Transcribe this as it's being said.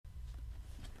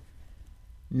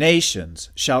Nations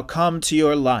shall come to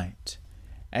your light,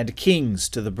 and kings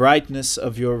to the brightness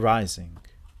of your rising.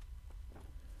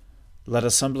 Let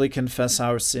us humbly confess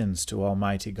our sins to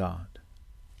Almighty God.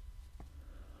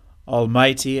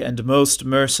 Almighty and most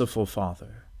merciful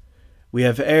Father, we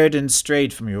have erred and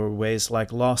strayed from your ways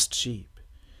like lost sheep.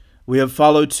 We have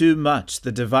followed too much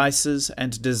the devices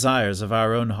and desires of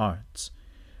our own hearts.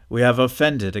 We have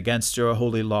offended against your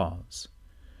holy laws.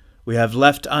 We have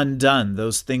left undone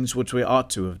those things which we ought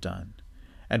to have done,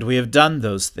 and we have done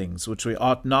those things which we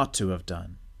ought not to have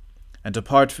done. And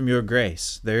apart from your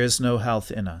grace, there is no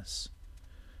health in us.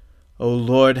 O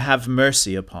Lord, have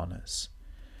mercy upon us.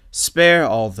 Spare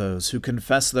all those who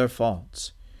confess their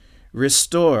faults.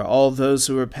 Restore all those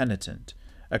who are penitent,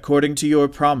 according to your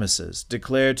promises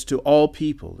declared to all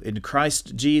people in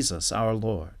Christ Jesus our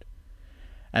Lord.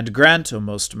 And grant, O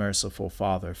most merciful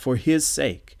Father, for his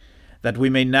sake, that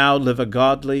we may now live a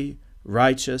godly,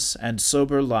 righteous, and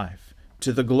sober life,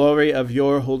 to the glory of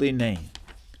your holy name.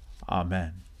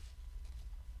 Amen.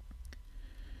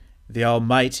 The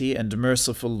Almighty and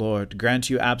merciful Lord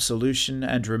grant you absolution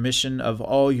and remission of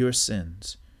all your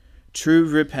sins, true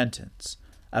repentance,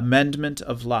 amendment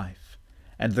of life,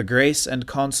 and the grace and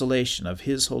consolation of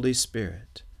his Holy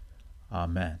Spirit.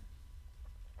 Amen.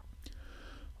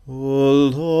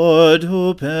 O Lord,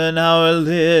 open our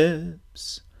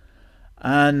lips,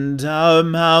 and our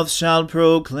mouth shall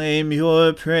proclaim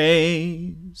your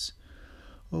praise.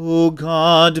 O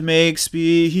God, make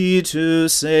speed to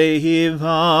save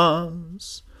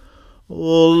us.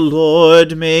 O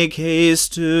Lord, make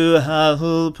haste to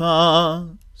help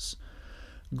us.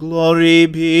 Glory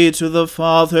be to the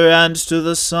Father, and to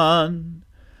the Son,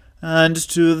 and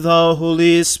to the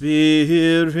Holy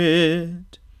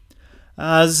Spirit,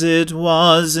 as it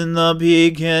was in the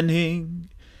beginning,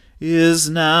 is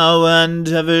now, and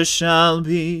ever shall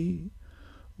be,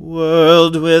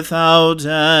 world without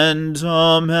end.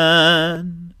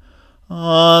 Amen.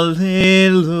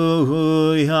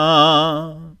 Alleluia.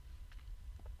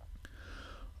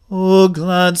 O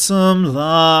gladsome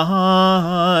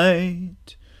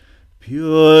light,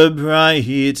 pure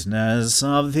brightness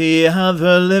of the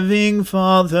ever-living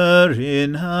Father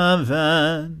in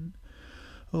heaven,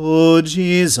 O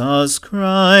Jesus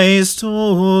Christ,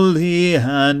 holy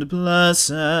and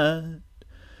blessed,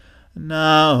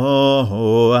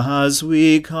 now as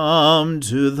we come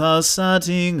to the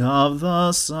setting of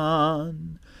the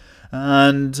sun,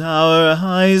 and our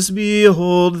eyes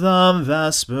behold the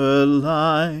vesper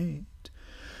light,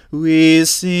 we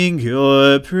sing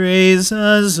your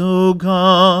praises, O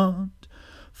God,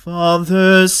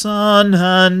 Father, Son,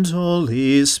 and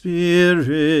Holy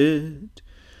Spirit.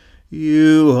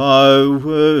 You are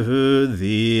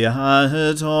worthy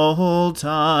at all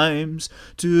times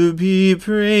to be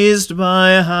praised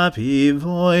by happy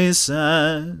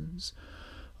voices.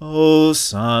 O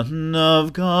Son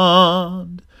of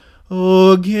God,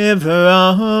 O Giver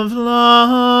of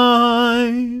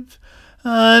life,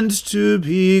 and to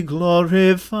be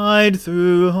glorified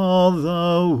through all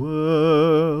the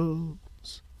world.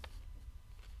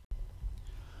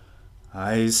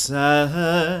 I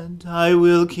said, I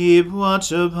will keep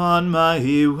watch upon my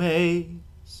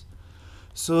ways,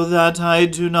 so that I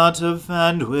do not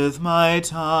offend with my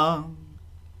tongue.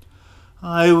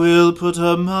 I will put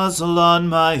a muzzle on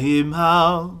my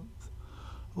mouth,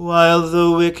 while the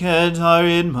wicked are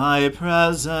in my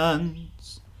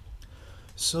presence.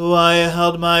 So I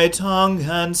held my tongue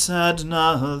and said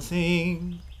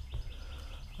nothing.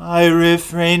 I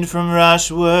refrained from rash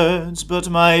words,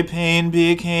 but my pain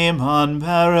became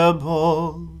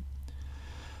unbearable.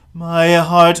 My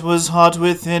heart was hot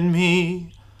within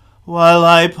me, while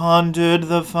I pondered,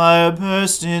 the fire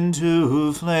burst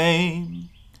into flame.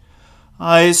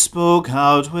 I spoke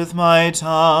out with my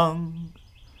tongue.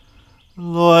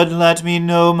 Lord, let me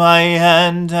know my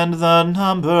end and the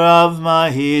number of my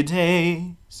days,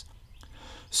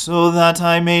 so that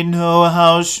I may know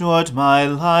how short my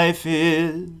life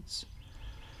is.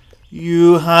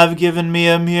 You have given me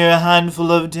a mere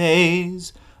handful of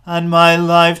days, and my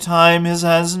lifetime is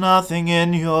as nothing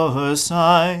in your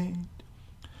sight.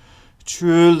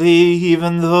 Truly,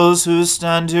 even those who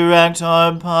stand erect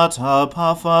are but a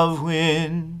puff of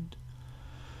wind.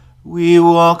 We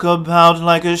walk about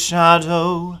like a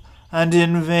shadow, and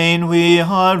in vain we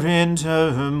are in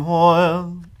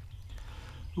turmoil.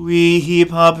 We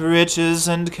heap up riches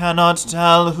and cannot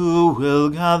tell who will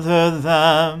gather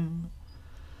them.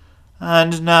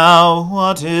 And now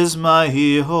what is my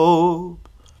hope?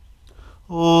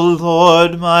 O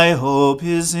Lord, my hope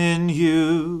is in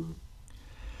you.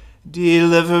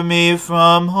 Deliver me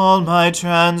from all my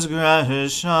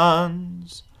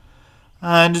transgressions,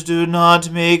 and do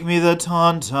not make me the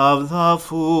taunt of the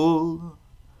fool.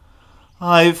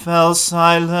 I fell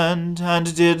silent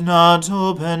and did not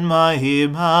open my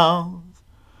mouth,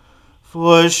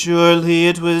 for surely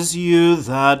it was you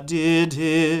that did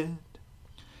it.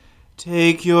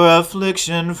 Take your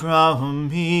affliction from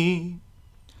me.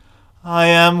 I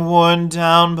am worn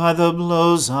down by the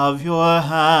blows of your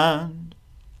hand.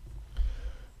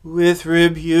 With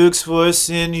rebukes for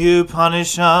sin you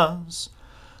punish us.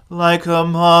 Like a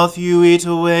moth you eat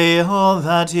away all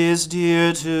that is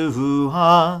dear to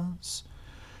us.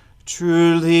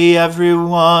 Truly every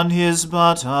one is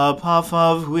but a puff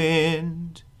of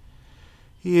wind.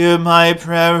 Hear my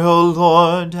prayer, O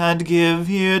Lord, and give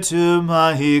ear to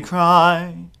my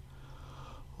cry.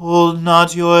 Hold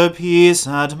not your peace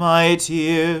at my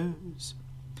tears,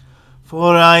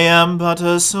 for I am but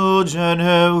a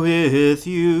sojourner with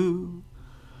you,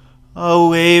 a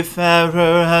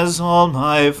wayfarer as all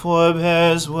my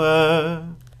forebears were.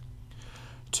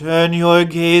 Turn your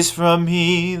gaze from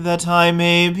me, that I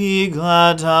may be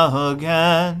glad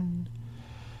again,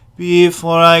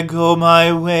 before I go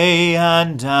my way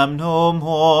and am no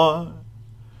more.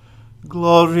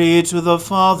 Glory to the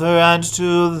Father, and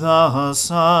to the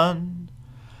Son,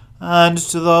 and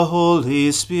to the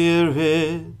Holy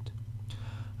Spirit,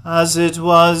 as it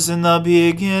was in the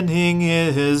beginning,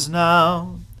 is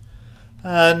now,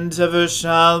 and ever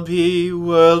shall be,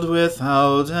 world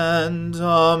without end.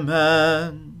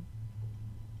 Amen.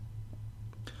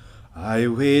 I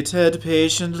waited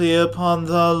patiently upon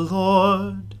the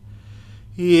Lord.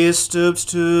 He stooped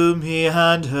to me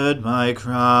and heard my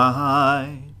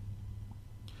cry.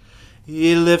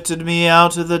 He lifted me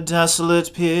out of the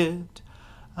desolate pit,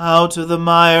 out of the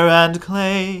mire and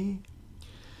clay.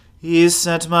 He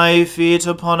set my feet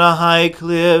upon a high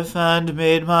cliff and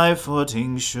made my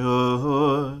footing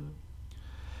sure.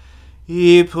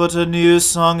 He put a new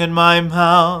song in my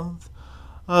mouth,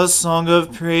 a song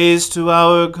of praise to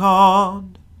our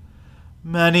God.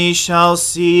 Many shall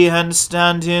see and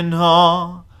stand in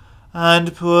awe,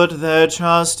 and put their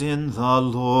trust in the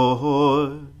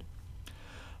Lord.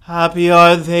 Happy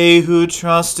are they who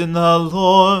trust in the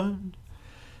Lord.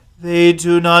 They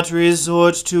do not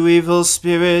resort to evil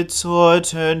spirits or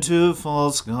turn to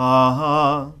false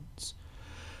gods.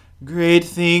 Great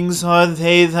things are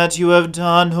they that you have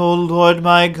done, O Lord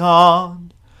my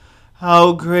God.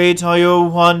 How great are your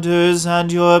wonders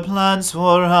and your plans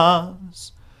for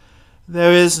us.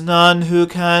 There is none who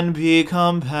can be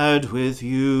compared with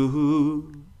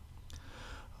you.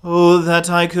 Oh, that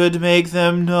I could make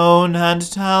them known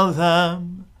and tell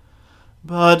them,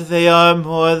 but they are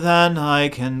more than I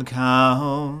can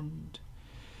count.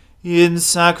 In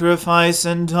sacrifice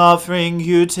and offering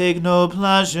you take no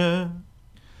pleasure.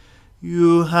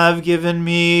 You have given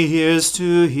me ears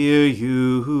to hear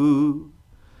you.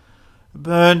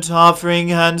 Burnt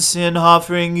offering and sin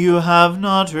offering you have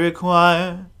not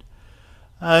required.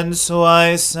 And so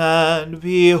I said,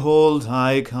 Behold,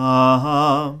 I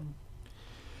come.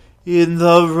 In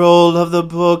the roll of the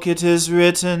book it is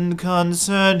written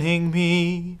concerning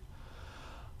me.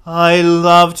 I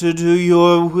love to do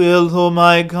your will, O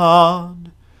my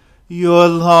God. Your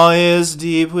law is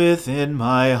deep within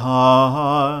my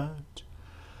heart.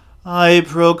 I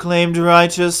proclaimed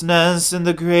righteousness in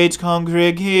the great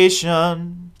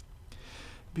congregation.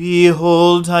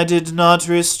 Behold, I did not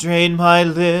restrain my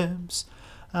lips,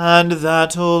 and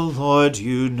that, O Lord,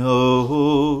 you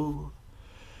know.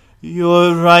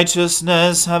 Your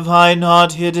righteousness have I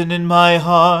not hidden in my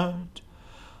heart.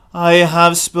 I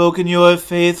have spoken your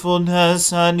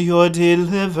faithfulness and your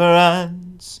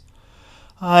deliverance.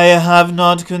 I have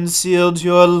not concealed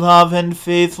your love and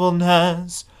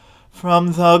faithfulness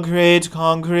from the great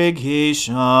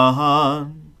congregation.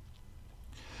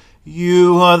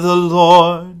 You are the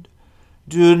Lord.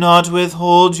 Do not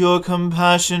withhold your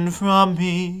compassion from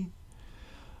me.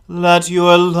 Let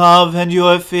your love and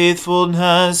your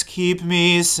faithfulness keep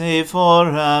me safe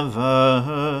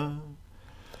forever.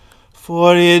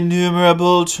 For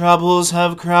innumerable troubles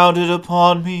have crowded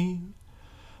upon me.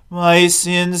 My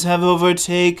sins have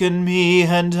overtaken me,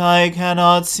 and I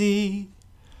cannot see.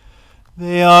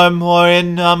 They are more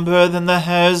in number than the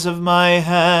hairs of my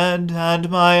head, and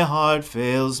my heart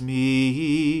fails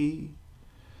me.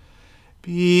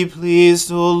 Be pleased,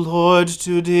 O Lord,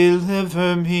 to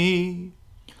deliver me.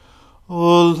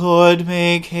 O Lord,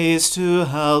 make haste to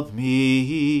help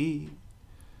me.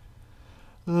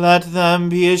 Let them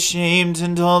be ashamed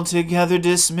and altogether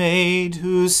dismayed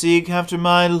who seek after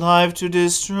my life to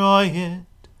destroy it.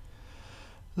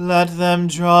 Let them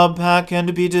draw back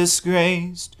and be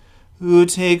disgraced who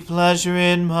take pleasure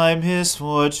in my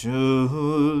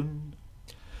misfortune.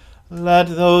 Let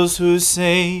those who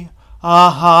say,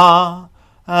 Aha,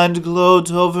 and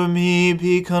gloat over me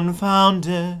be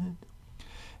confounded,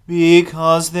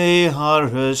 because they are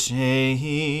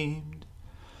ashamed.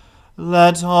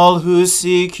 Let all who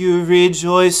seek you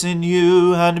rejoice in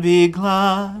you and be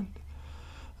glad.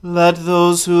 Let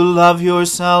those who love your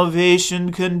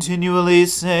salvation continually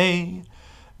say,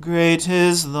 Great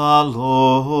is the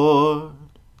Lord.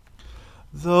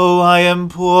 Though I am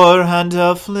poor and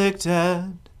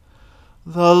afflicted,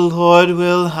 the Lord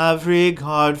will have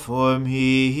regard for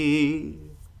me.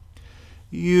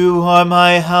 You are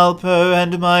my helper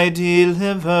and my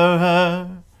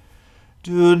deliverer.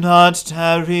 Do not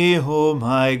tarry, O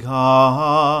my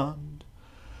God.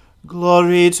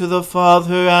 Glory to the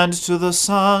Father and to the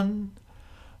Son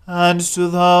and to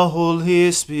the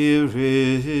Holy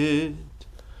Spirit,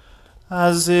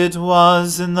 as it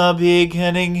was in the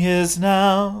beginning, is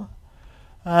now,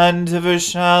 and ever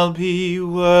shall be,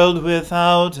 world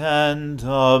without end.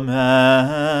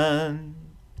 Amen.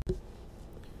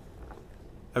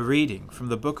 A reading from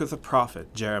the book of the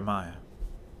prophet Jeremiah.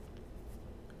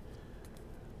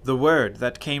 The word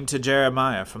that came to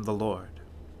Jeremiah from the Lord.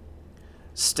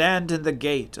 Stand in the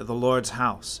gate of the Lord's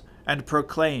house, and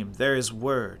proclaim there is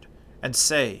word, and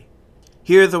say,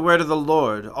 Hear the word of the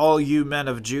Lord, all you men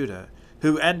of Judah,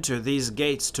 who enter these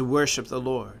gates to worship the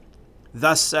Lord.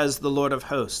 Thus says the Lord of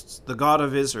hosts, the God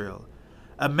of Israel,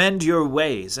 Amend your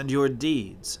ways and your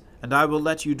deeds, and I will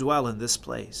let you dwell in this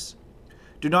place.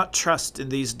 Do not trust in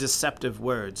these deceptive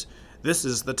words. This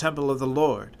is the temple of the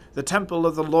Lord, the temple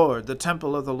of the Lord, the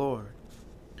temple of the Lord.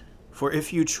 For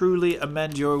if you truly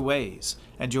amend your ways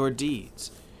and your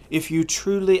deeds, if you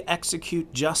truly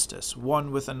execute justice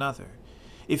one with another,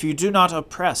 if you do not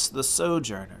oppress the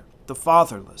sojourner, the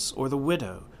fatherless, or the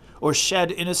widow, or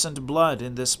shed innocent blood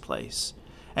in this place,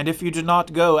 and if you do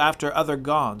not go after other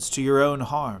gods to your own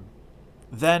harm,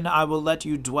 then I will let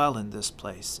you dwell in this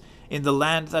place, in the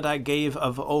land that I gave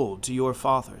of old to your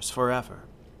fathers forever.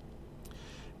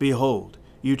 Behold,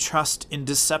 you trust in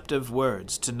deceptive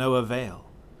words to no avail.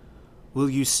 Will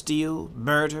you steal,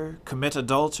 murder, commit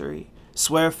adultery,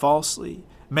 swear falsely,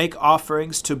 make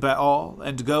offerings to Baal,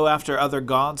 and go after other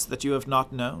gods that you have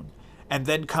not known, and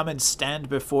then come and stand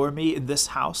before me in this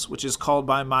house which is called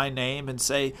by my name, and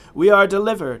say, We are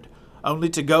delivered, only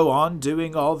to go on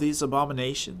doing all these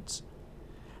abominations?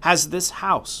 Has this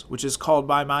house, which is called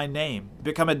by my name,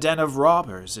 become a den of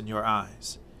robbers in your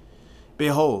eyes?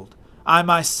 Behold, I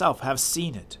myself have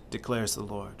seen it, declares the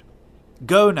Lord.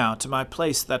 Go now to my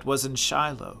place that was in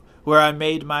Shiloh, where I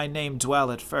made my name dwell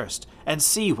at first, and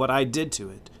see what I did to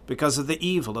it, because of the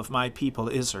evil of my people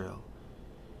Israel.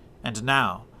 And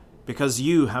now, because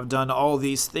you have done all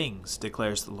these things,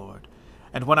 declares the Lord,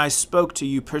 and when I spoke to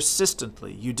you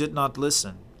persistently, you did not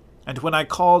listen, and when I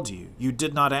called you, you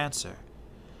did not answer.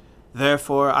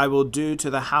 Therefore I will do to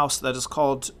the house that is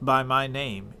called by my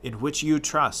name, in which you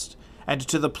trust, and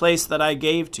to the place that I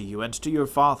gave to you and to your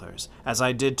fathers, as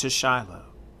I did to Shiloh.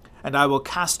 And I will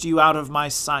cast you out of my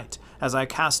sight, as I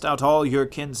cast out all your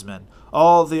kinsmen,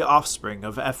 all the offspring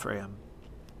of Ephraim.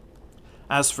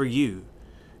 As for you,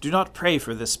 do not pray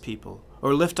for this people,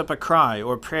 or lift up a cry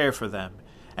or prayer for them,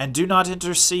 and do not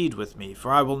intercede with me,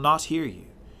 for I will not hear you.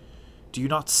 Do you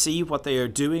not see what they are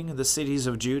doing in the cities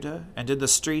of Judah and in the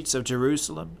streets of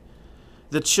Jerusalem?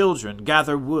 The children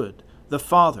gather wood, the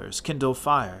fathers kindle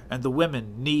fire, and the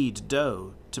women knead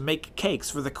dough to make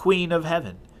cakes for the Queen of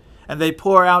Heaven, and they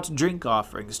pour out drink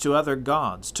offerings to other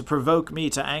gods to provoke me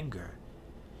to anger.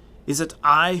 Is it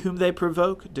I whom they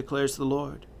provoke, declares the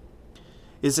Lord?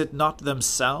 Is it not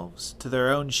themselves to their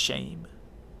own shame?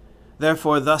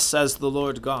 Therefore thus says the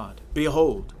Lord God,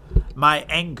 Behold, my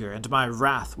anger and my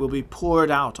wrath will be poured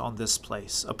out on this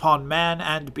place, upon man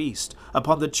and beast,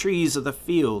 upon the trees of the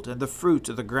field and the fruit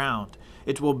of the ground.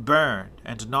 It will burn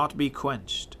and not be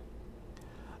quenched.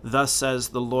 Thus says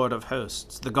the Lord of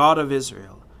hosts, the God of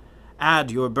Israel,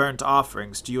 Add your burnt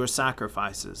offerings to your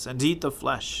sacrifices, and eat the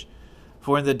flesh.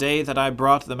 For in the day that I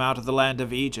brought them out of the land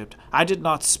of Egypt, I did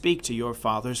not speak to your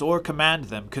fathers or command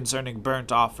them concerning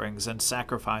burnt offerings and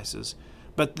sacrifices,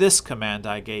 but this command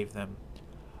I gave them,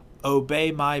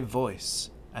 Obey my voice,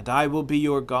 and I will be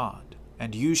your God,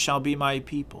 and you shall be my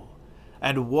people,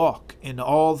 and walk in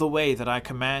all the way that I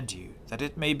command you, that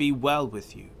it may be well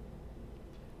with you.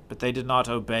 But they did not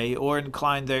obey or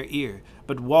incline their ear,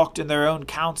 but walked in their own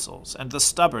counsels and the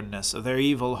stubbornness of their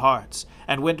evil hearts,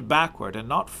 and went backward and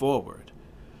not forward.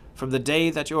 From the day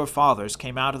that your fathers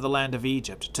came out of the land of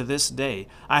Egypt to this day,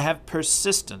 I have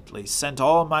persistently sent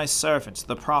all my servants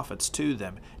the prophets to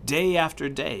them, day after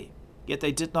day. Yet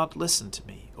they did not listen to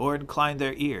me, or incline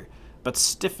their ear, but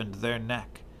stiffened their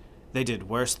neck. They did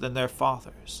worse than their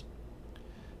fathers.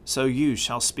 So you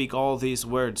shall speak all these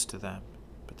words to them,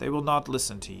 but they will not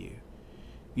listen to you.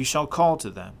 You shall call to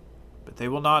them, but they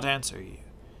will not answer you.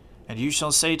 And you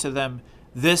shall say to them,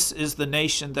 This is the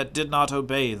nation that did not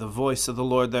obey the voice of the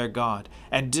Lord their God,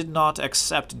 and did not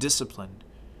accept discipline.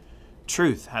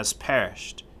 Truth has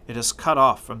perished, it is cut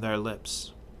off from their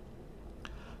lips.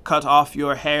 Cut off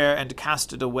your hair and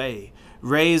cast it away.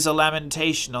 Raise a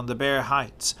lamentation on the bare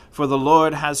heights, for the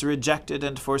Lord has rejected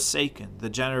and forsaken the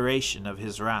generation of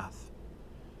his wrath.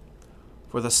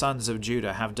 For the sons of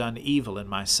Judah have done evil in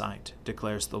my sight,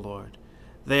 declares the Lord.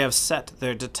 They have set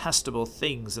their detestable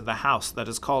things in the house that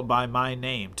is called by my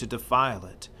name to defile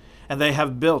it, and they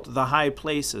have built the high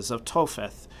places of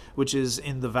Topheth, which is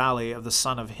in the valley of the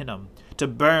son of Hinnom, to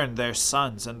burn their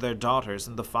sons and their daughters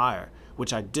in the fire,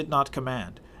 which I did not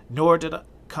command, nor did it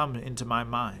come into my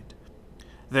mind.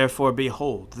 Therefore,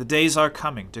 behold, the days are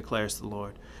coming, declares the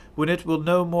Lord, when it will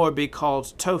no more be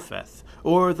called Topheth,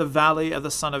 or the valley of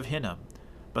the son of Hinnom,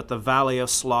 but the valley of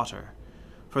slaughter.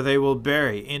 For they will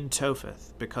bury in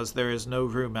Topheth, because there is no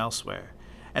room elsewhere.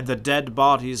 And the dead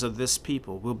bodies of this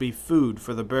people will be food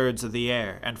for the birds of the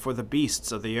air, and for the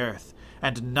beasts of the earth,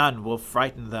 and none will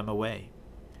frighten them away.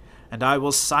 And I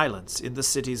will silence in the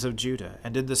cities of Judah,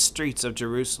 and in the streets of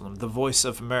Jerusalem, the voice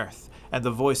of mirth, and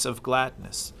the voice of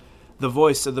gladness, the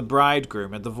voice of the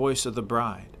bridegroom, and the voice of the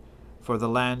bride, for the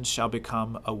land shall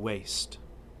become a waste.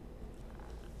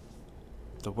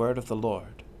 The word of the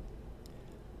Lord.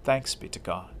 Thanks be to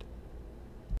God.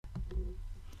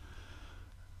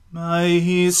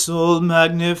 My soul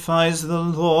magnifies the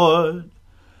Lord.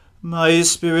 My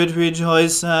spirit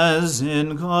rejoices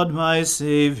in God my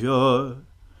Saviour.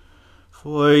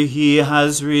 For he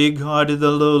has regarded the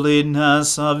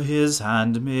lowliness of his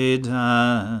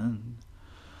handmaiden.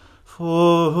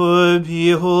 For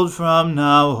behold, from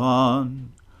now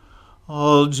on,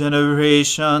 all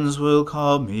generations will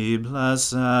call me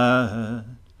blessed.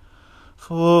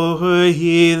 For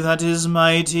he that is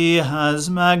mighty has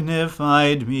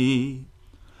magnified me,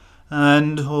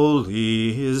 and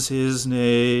holy is his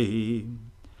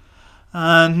name.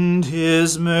 And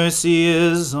his mercy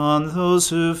is on those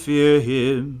who fear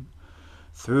him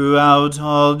throughout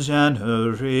all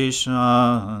generations.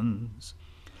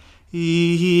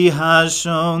 He has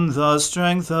shown the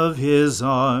strength of his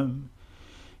arm.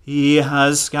 He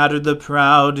has scattered the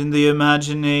proud in the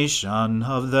imagination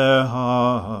of their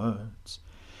hearts.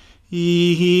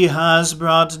 He has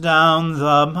brought down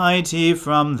the mighty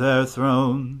from their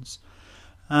thrones,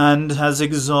 and has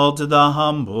exalted the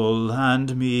humble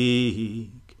and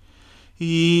meek.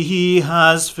 He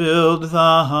has filled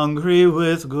the hungry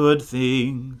with good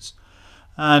things,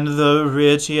 and the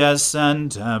rich he has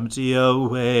sent empty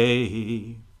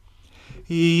away.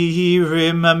 He,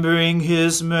 remembering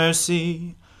his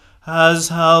mercy, has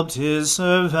helped his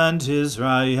servant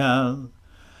Israel,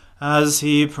 as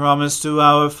he promised to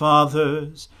our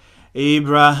fathers,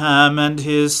 Abraham and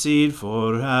his seed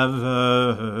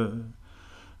forever.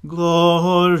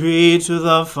 Glory to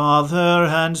the Father,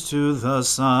 and to the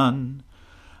Son,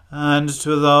 and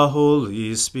to the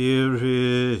Holy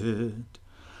Spirit,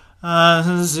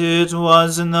 as it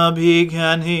was in the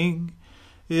beginning,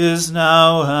 is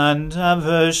now, and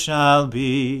ever shall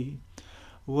be,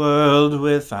 world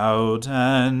without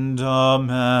end.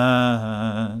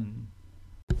 Amen.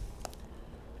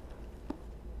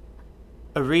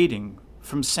 A reading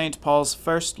from St. Paul's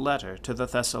first letter to the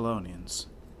Thessalonians.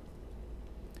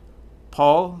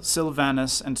 Paul,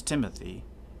 Silvanus, and Timothy,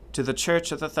 to the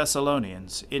church of the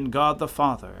Thessalonians, in God the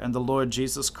Father and the Lord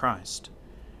Jesus Christ,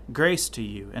 grace to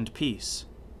you and peace.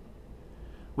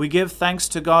 We give thanks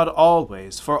to God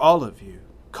always for all of you,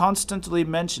 constantly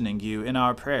mentioning you in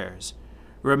our prayers,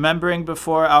 remembering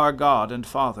before our God and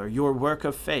Father your work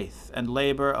of faith and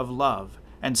labor of love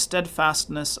and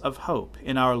steadfastness of hope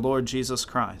in our Lord Jesus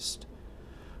Christ.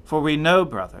 For we know,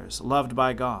 brothers, loved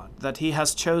by God, that he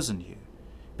has chosen you,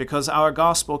 because our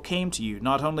gospel came to you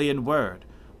not only in word,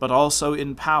 but also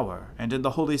in power and in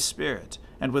the Holy Spirit,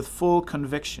 and with full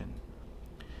conviction.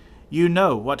 You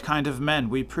know what kind of men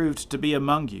we proved to be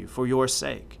among you for your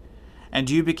sake, and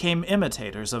you became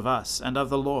imitators of us and of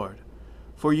the Lord,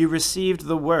 for you received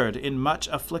the word in much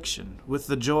affliction with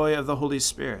the joy of the Holy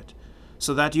Spirit,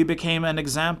 so that you became an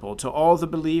example to all the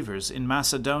believers in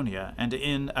Macedonia and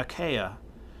in Achaia.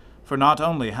 For not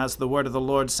only has the word of the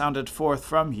Lord sounded forth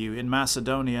from you in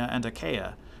Macedonia and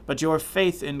Achaia, but your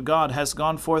faith in God has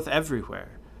gone forth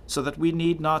everywhere, so that we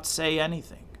need not say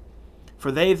anything.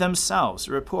 For they themselves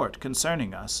report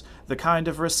concerning us the kind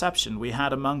of reception we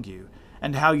had among you,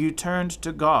 and how you turned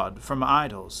to God from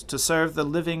idols to serve the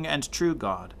living and true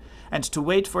God, and to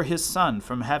wait for his Son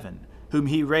from heaven, whom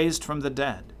he raised from the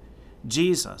dead,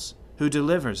 Jesus, who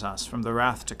delivers us from the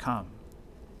wrath to come.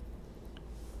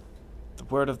 The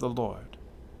word of the Lord.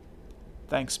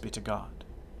 Thanks be to God.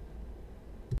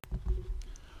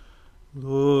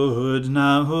 Lord,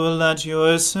 now let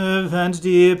your servant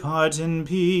depart in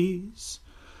peace,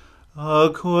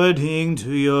 according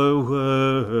to your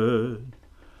word.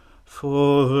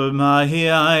 For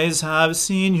my eyes have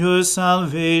seen your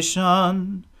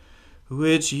salvation,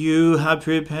 which you have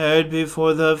prepared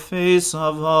before the face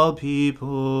of all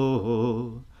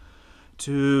people,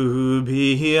 to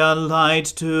be a light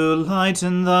to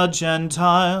lighten the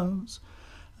Gentiles,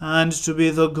 and to be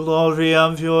the glory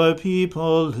of your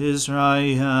people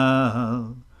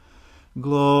Israel.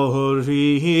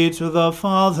 Glory to the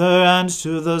Father, and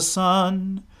to the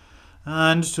Son,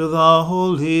 and to the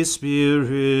Holy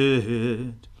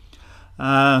Spirit,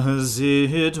 as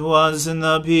it was in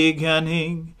the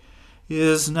beginning,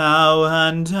 is now,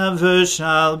 and ever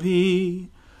shall be,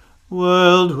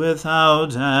 world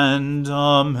without end.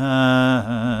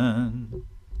 Amen.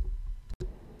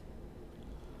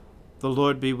 The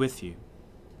Lord be with you.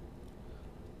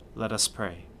 Let us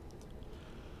pray.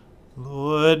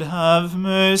 Lord, have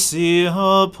mercy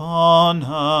upon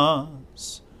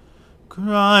us.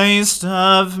 Christ,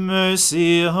 have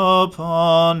mercy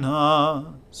upon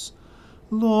us.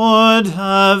 Lord,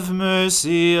 have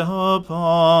mercy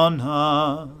upon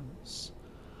us.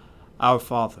 Our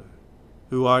Father,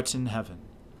 who art in heaven,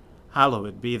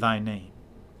 hallowed be thy name.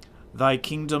 Thy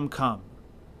kingdom come,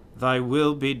 thy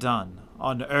will be done,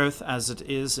 on earth as it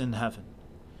is in heaven.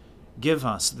 Give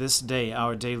us this day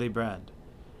our daily bread,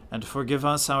 and forgive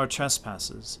us our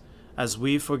trespasses, as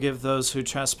we forgive those who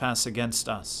trespass against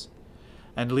us.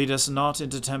 And lead us not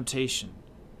into temptation,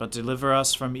 but deliver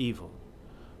us from evil.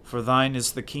 For thine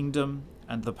is the kingdom,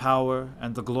 and the power,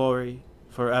 and the glory,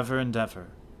 forever and ever.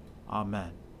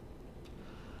 Amen.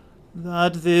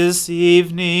 That this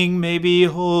evening may be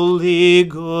holy,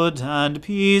 good, and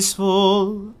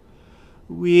peaceful,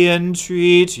 we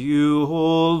entreat you,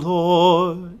 O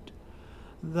Lord,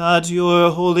 that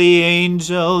your holy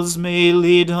angels may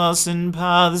lead us in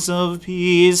paths of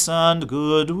peace and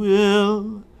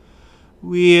goodwill.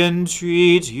 We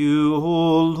entreat you,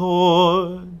 O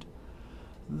Lord,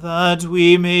 that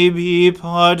we may be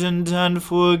pardoned and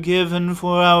forgiven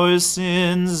for our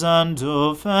sins and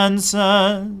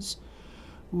offenses.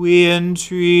 We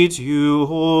entreat you,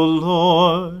 O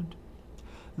Lord,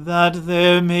 that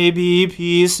there may be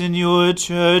peace in your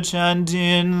church and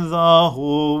in the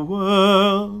whole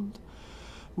world.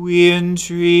 We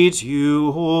entreat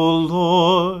you, O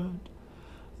Lord,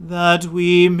 that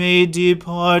we may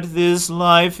depart this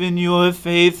life in your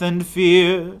faith and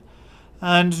fear,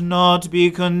 and not be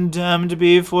condemned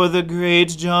before the great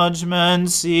judgment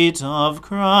seat of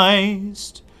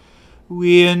Christ.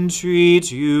 We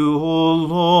entreat you, O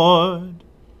Lord,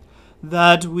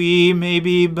 that we may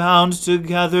be bound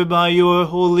together by your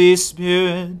Holy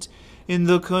Spirit in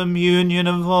the communion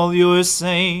of all your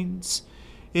saints,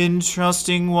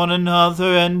 entrusting one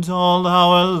another and all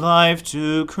our life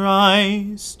to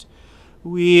Christ.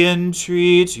 We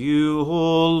entreat you,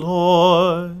 O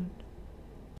Lord.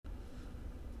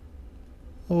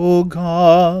 O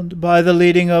God, by the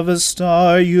leading of a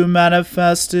star you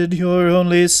manifested your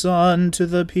only Son to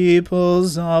the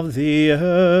peoples of the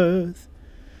earth.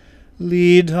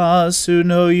 Lead us who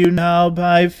know you now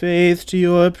by faith to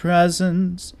your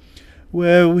presence,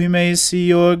 where we may see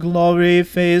your glory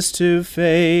face to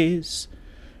face.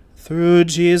 Through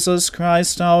Jesus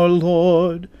Christ our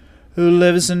Lord, who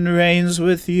lives and reigns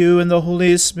with you in the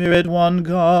Holy Spirit, one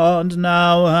God,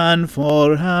 now and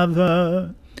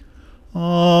forever.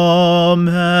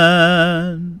 Amen.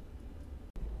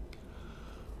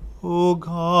 O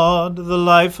God, the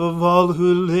life of all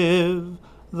who live,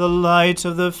 the light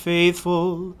of the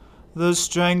faithful, the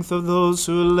strength of those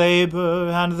who labor,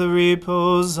 and the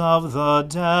repose of the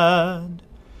dead,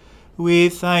 we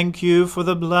thank you for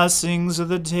the blessings of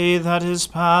the day that is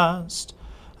past,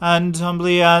 and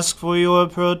humbly ask for your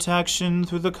protection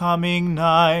through the coming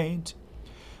night.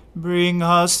 Bring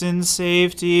us in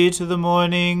safety to the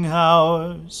morning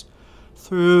hours,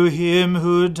 through him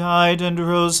who died and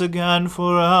rose again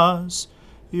for us,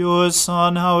 your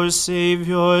Son, our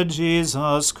Saviour,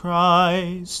 Jesus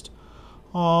Christ.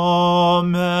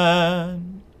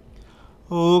 Amen.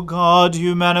 O God,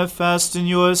 you manifest in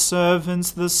your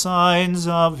servants the signs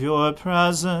of your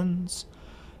presence.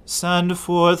 Send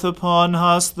forth upon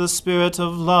us the Spirit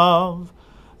of love,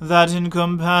 that in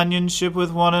companionship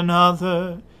with one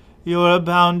another your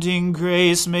abounding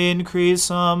grace may increase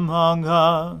among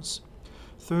us.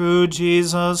 Through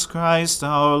Jesus Christ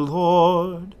our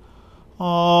Lord.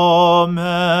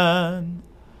 Amen.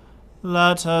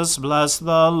 Let us bless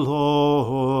the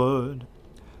Lord.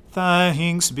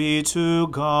 Thanks be to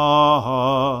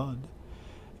God.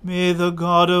 May the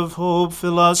God of hope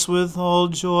fill us with all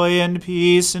joy and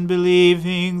peace in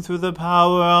believing through the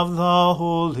power of the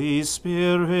Holy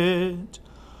Spirit.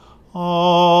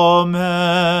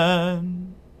 Amen.